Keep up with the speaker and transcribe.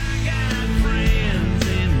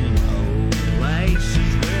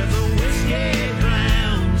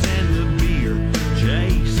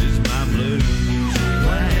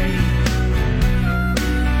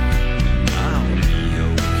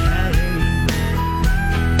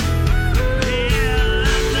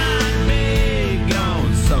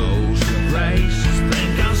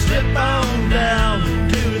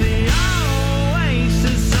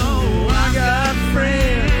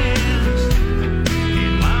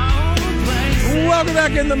Welcome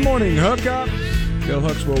back in the morning hookup. Bill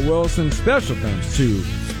Huxwell Wilson. Special thanks to,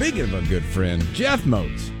 speaking of a good friend, Jeff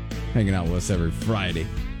Moats, hanging out with us every Friday.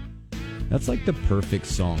 That's like the perfect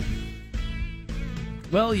song.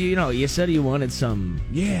 Well, you said you wanted some...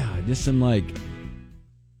 Yeah, just some like,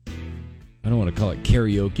 I don't want to call it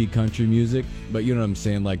karaoke country music, but you know what I'm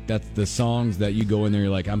saying? Like, that's the songs that you go in there,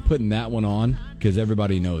 you're like, I'm putting that one on because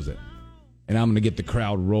everybody knows it. And I'm going to get the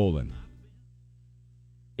crowd rolling.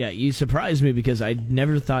 Yeah, you surprised me because I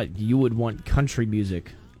never thought you would want country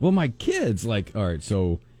music. Well, my kids, like, all right,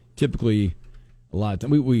 so typically a lot of time,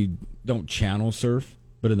 we don't channel surf,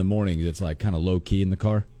 but in the mornings it's like kind of low key in the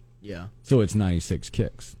car. Yeah. So it's 96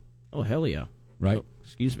 kicks. Oh, hell yeah. Right? Oh,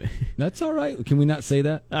 excuse me. That's all right. Can we not say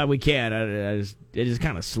that? We can. It just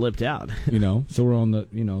kind of slipped out. So we're on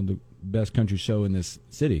the best country show in this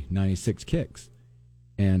city, 96 kicks.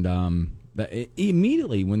 And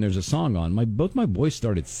immediately when there's a song on, both my boys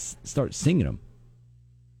start singing them.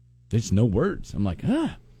 There's no words. I'm like,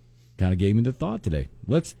 kind of gave me the thought today.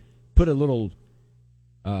 Let's put a little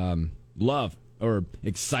love or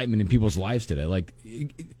excitement in people's lives today. Like,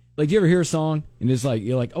 do you ever hear a song and it's like,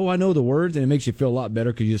 you're like, oh, I know the words, and it makes you feel a lot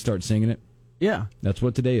better because you just start singing it? Yeah. That's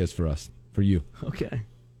what today is for us, for you. Okay.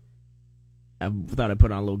 I thought I'd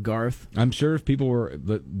put on a little Garth. I'm sure if people were,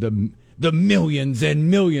 the millions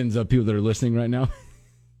and millions of people that are listening right now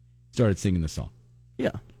started singing the song. Yeah.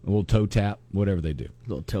 A little toe tap, whatever they do. A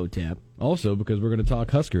little toe tap. Also, because we're going to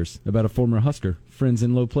talk Huskers, about a former Husker, friends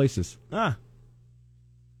in low places. I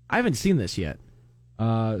haven't seen this yet.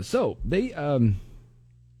 So, they,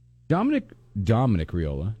 Dominic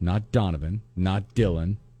Riola, not Donovan, not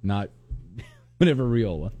Dylan, not whatever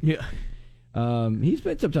Riola. Yeah. He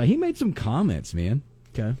spent some time. He made some comments, man.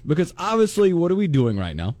 Okay. Because obviously, what are we doing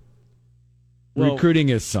right now? Well, recruiting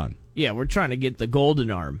his son. Yeah, we're trying to get the golden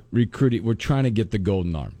arm. We're trying to get the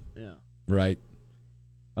golden arm. Yeah. Right?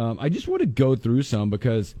 I just want to go through some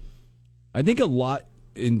because I think a lot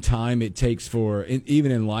in time it takes for,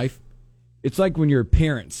 even in life, it's like when your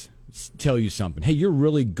parents tell you something. Hey, you're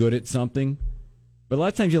really good at something. But a lot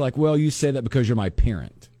of times you're like, well, you say that because you're my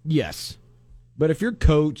parent. Yes. But if your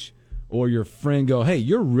coach or your friend go, hey,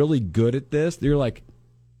 you're really good at this, you're like,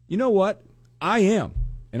 you know what? I am.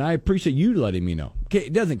 And I appreciate you letting me know. Okay,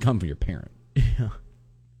 it doesn't come from your parent. Yeah.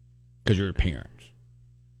 Because you're a parent.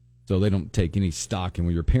 So they don't take any stock in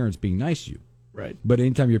when your parents being nice to you. Right. But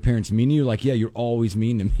anytime your parents mean to you, like, yeah, you're always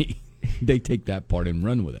mean to me. They take that part and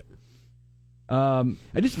run with it.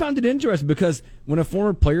 I just found it interesting because when a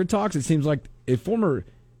former player talks, it seems like a former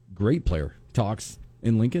great player talks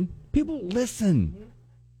in Lincoln, people listen.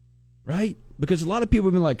 Right? Because a lot of people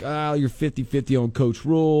have been like, you're 50-50 on Coach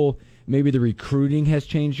Rule. Maybe the recruiting has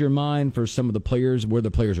changed your mind for some of the players, where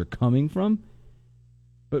the players are coming from.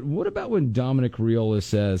 But what about when Dominic Riola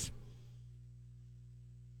says,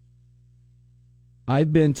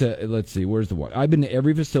 I've been to, let's see, where's the one? I've been to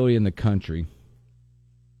every facility in the country.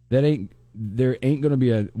 There ain't going to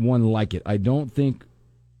be one like it. I don't think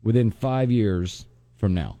within 5 years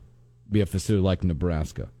from now be a facility like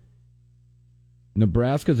Nebraska.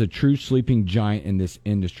 Nebraska is a true sleeping giant in this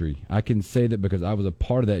industry. I can say that because I was a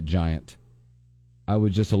part of that giant. I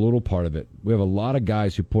was just a little part of it. We have a lot of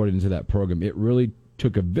guys who poured into that program. It really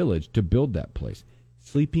took a village to build that place.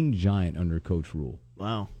 Sleeping giant under Coach Rule.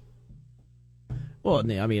 Wow. Well,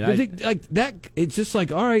 I mean, like that. It's just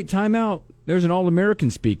like, all right, time out. There's an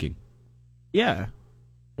All-American speaking. Yeah,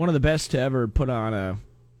 one of the best to ever put on a.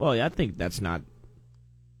 Well, I think that's not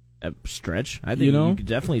a stretch. I think you could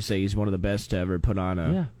definitely say he's one of the best to ever put on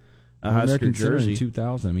a Husker American jersey. In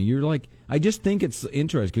 2000. I mean, you're like, I just think it's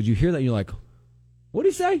interesting because you hear that and you're like, what did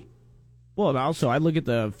he say? Well, and also I look at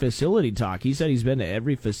the facility talk. He said he's been to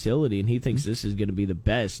every facility and he thinks this is going to be the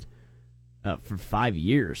best for 5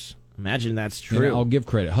 years. Imagine that's true. And I'll give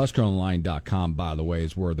credit. HuskerOnline.com, by the way,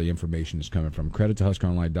 is where the information is coming from. Credit to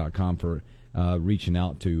HuskerOnline.com for reaching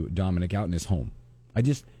out to Dominic out in his home. I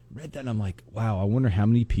just read that and I'm like, wow, I wonder how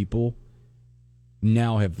many people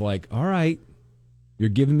now have like, all right, you're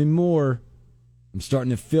giving me more. I'm starting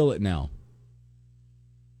to feel it now.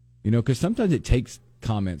 Because sometimes it takes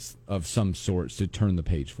comments of some sorts to turn the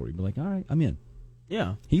page for you. Be like, all right, I'm in.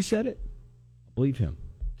 Yeah. He said it. I believe him.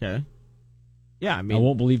 Okay. Yeah, I mean, I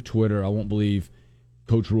won't believe Twitter. I won't believe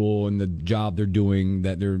Coach Rule and the job they're doing,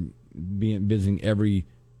 that they're visiting every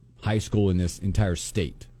high school in this entire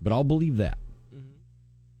state. But I'll believe that.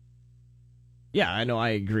 Yeah, I know.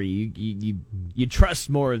 I agree. You trust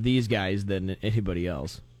more of these guys than anybody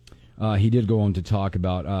else. He did go on to talk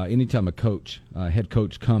about anytime a head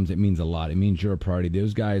coach comes, it means a lot. It means you're a priority.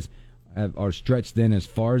 Those guys are stretched thin as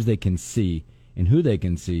far as they can see and who they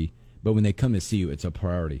can see. But when they come to see you, it's a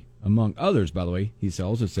priority. Among others, by the way, he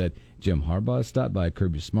also said Jim Harbaugh stopped by,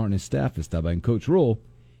 Kirby Smart and his staff has stopped by, and Coach Rule,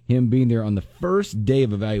 him being there on the first day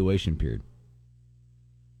of evaluation period,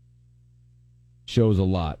 shows a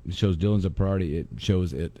lot. It shows Dylan's a priority. It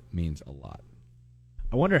shows it means a lot.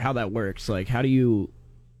 I wonder how that works. Like, how do you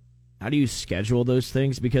schedule those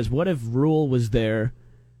things? Because what if Rule was there,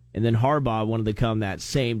 and then Harbaugh wanted to come that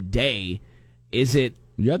same day? Is it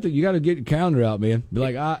you got to get your calendar out, man? Be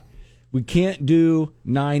like, we can't do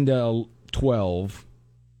 9 to 12.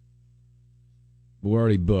 We're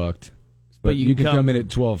already booked. But you can come in at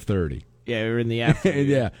 12:30. Yeah, we're in the afternoon.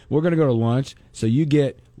 Yeah, we're going to go to lunch, so you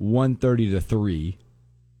get 1:30 to 3.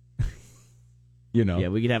 You know. Yeah,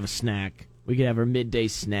 we could have a snack. We could have our midday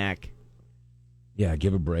snack. Yeah,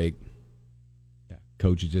 give a break. Yeah,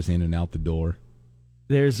 coach is just in and out the door.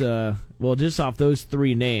 There's just off those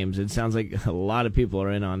 3 names, it sounds like a lot of people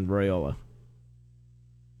are in on Raiola.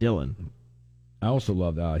 Dylan. I also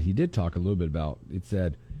love he did talk a little bit about, it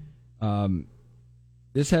said,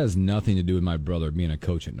 this has nothing to do with my brother being a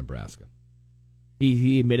coach at Nebraska.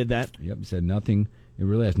 He admitted that? Yep, he said nothing. It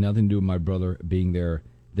really has nothing to do with my brother being there,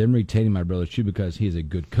 them retaining my brother, too, because he's a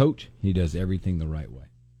good coach. He does everything the right way.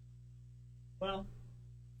 Well,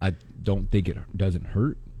 I don't think it doesn't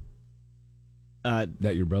hurt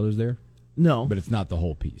that your brother's there. No. But it's not the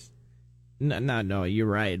whole piece. No, you're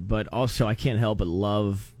right. But also, I can't help but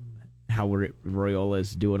love how Raiola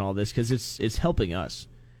is doing all this, because it's helping us.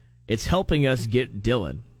 It's helping us get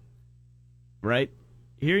Dylan, right?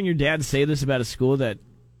 Hearing your dad say this about a school that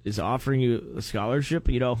is offering you a scholarship,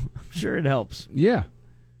 I'm sure it helps. Yeah.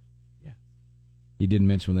 He did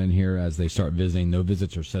mention then here as they start visiting, no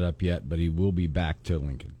visits are set up yet, but he will be back to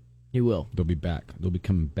Lincoln. He will. They'll be back. They'll be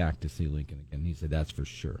coming back to see Lincoln again. He said that's for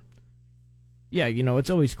sure. Yeah, it's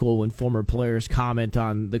always cool when former players comment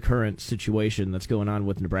on the current situation that's going on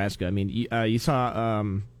with Nebraska. I mean, you saw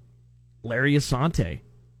Larry Asante.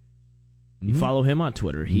 You follow him on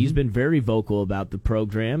Twitter. Mm-hmm. He's been very vocal about the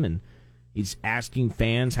program, and he's asking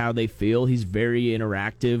fans how they feel. He's very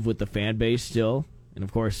interactive with the fan base still. And,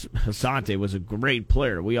 of course, Asante was a great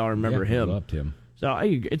player. We all remember him. Loved him. So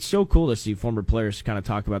it's so cool to see former players kind of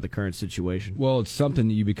talk about the current situation. Well, it's something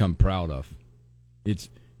that you become proud of.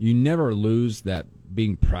 You never lose that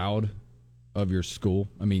being proud of your school.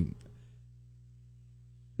 I mean,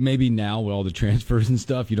 maybe now with all the transfers and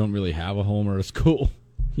stuff, you don't really have a home or a school,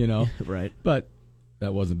 Right. But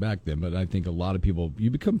that wasn't back then. But I think a lot of people, you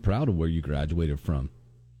become proud of where you graduated from.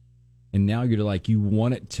 And now you're like, you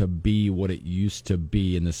want it to be what it used to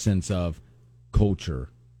be in the sense of culture.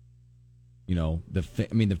 The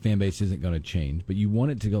fan base isn't going to change, but you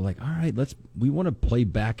want it to go like, all right, we want to play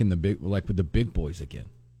back in with the big boys again.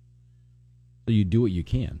 So you do what you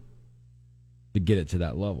can to get it to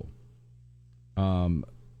that level. And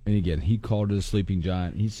again, he called it a sleeping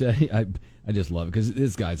giant. He said, I just love it because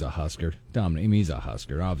this guy's a Husker. Dominic, he's a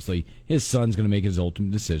Husker. Obviously, his son's going to make his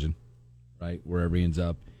ultimate decision, right, wherever he ends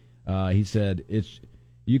up. He said,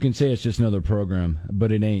 you can say it's just another program,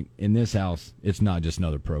 but it ain't. In this house, it's not just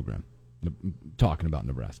another program. Talking about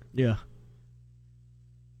Nebraska. Yeah.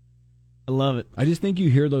 I love it. I just think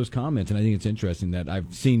you hear those comments, and I think it's interesting that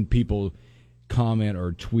I've seen people comment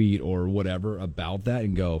or tweet or whatever about that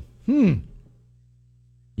and go,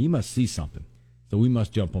 he must see something, so we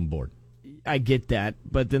must jump on board. I get that,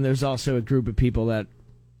 but then there's also a group of people that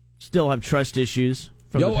still have trust issues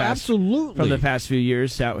from the past few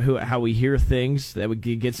years, how we hear things that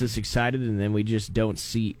gets us excited, and then we just don't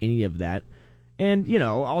see any of that. And,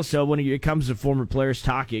 also when it comes to former players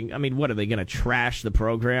talking, I mean, what, are they going to trash the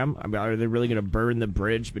program? I mean, are they really going to burn the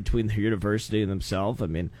bridge between the university and themselves? I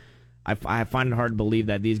mean, I find it hard to believe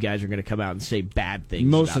that these guys are going to come out and say bad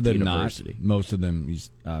things about the university. Most of them,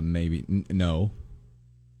 maybe, no.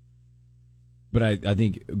 But I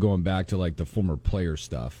think going back to, like, the former player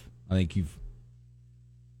stuff, I think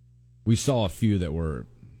we saw a few that were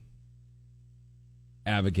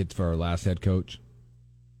advocates for our last head coach.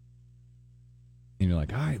 And you're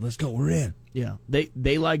like, all right, let's go. We're in. Yeah,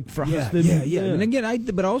 they like Frost. Yeah. And again,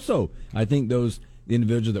 but also I think the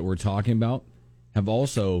individuals that we're talking about have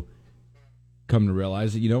also come to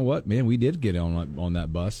realize that, you know what, man, we did get on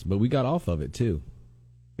that bus, but we got off of it too,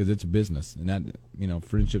 because it's a business, and that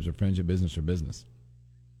friendships are friendship, business are business.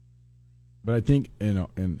 But I think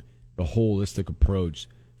in the holistic approach,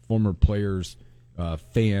 former players,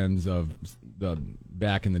 fans of the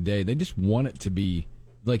back in the day, they just want it to be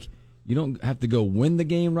like. You don't have to go win the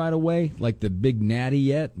game right away, like the big natty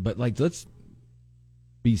yet, but like let's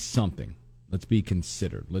be something. Let's be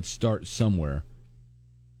considered. Let's start somewhere.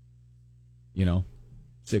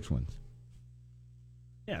 6 wins.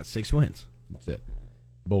 Yeah, 6 wins. That's it.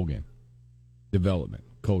 Bowl game. Development.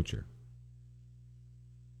 culture.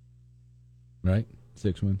 Right?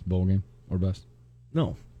 6 wins, bowl game, or bust?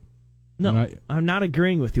 No. I'm not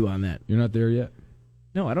agreeing with you on that. You're not there yet?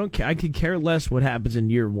 No, I don't care. I could care less what happens in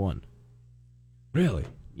year one. Really?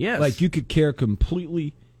 Yes. Like, you could care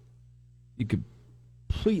completely. You could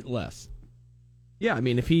complete less. Yeah, I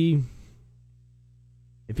mean, if he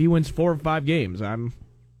wins 4 or 5 games, I'm...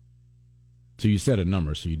 So you said a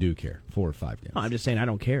number, so you do care. 4 or 5 games. No, I'm just saying I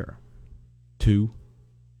don't care. 2?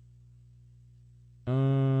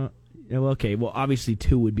 Okay. Well, obviously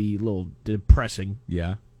 2 would be a little depressing.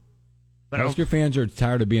 Yeah. But Husker fans are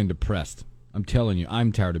tired of being depressed. I'm telling you,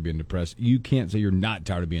 I'm tired of being depressed. You can't say you're not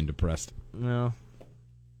tired of being depressed. No.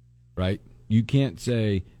 Right? You can't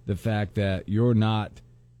say the fact that you're not...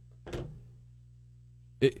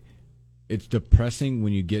 It's depressing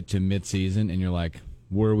when you get to midseason and you're like,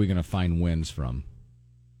 where are we going to find wins from?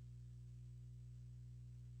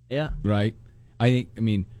 Yeah. Right? I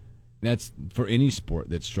mean, that's for any sport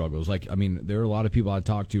that struggles. Like, I mean, there are a lot of people I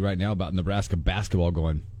talk to right now about Nebraska basketball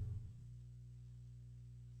going...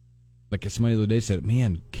 Like somebody the other day said,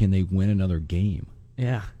 man, can they win another game?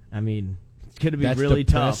 Yeah. I mean, it's going to be That's really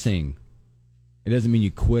depressing. Tough. It doesn't mean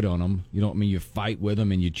you quit on them. You don't mean you fight with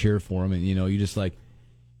them and you cheer for them. And, you just like,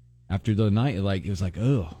 after the night, like it was like,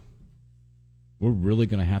 oh, we're really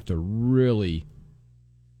going to have to really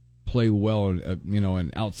play well,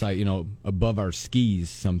 and outside, above our skis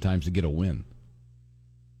sometimes to get a win.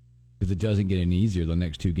 Because it doesn't get any easier the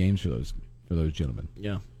next 2 games for those gentlemen.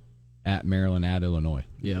 Yeah. At Maryland, at Illinois.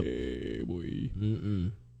 Yep. Hey, boy.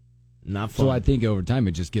 Not fun. So I think over time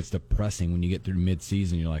it just gets depressing when you get through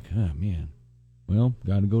mid-season. You're like, oh, man. Well,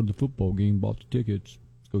 got to go to the football game, bought the tickets.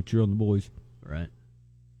 Let's go cheer on the boys. Right.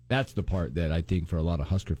 That's the part that I think for a lot of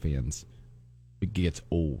Husker fans, it gets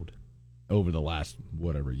old over the last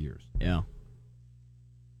whatever years. Yeah.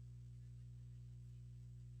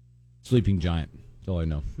 Sleeping giant. That's all I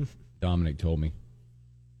know. Dominic told me.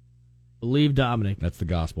 Believe Dominic. That's the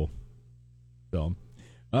gospel. So,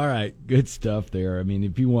 all right, good stuff there. I mean,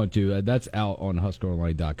 if you want to, that's out on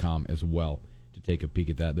HuskerOnline.com as well to take a peek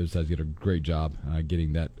at that. Those guys did a great job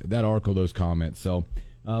getting that article, those comments. So,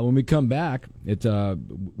 when we come back,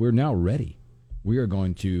 we're now ready. We are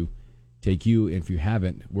going to take you, if you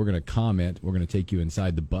haven't, we're going to comment. We're going to take you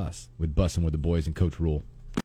inside the bus with Bussin' with the Boys and Coach Rule.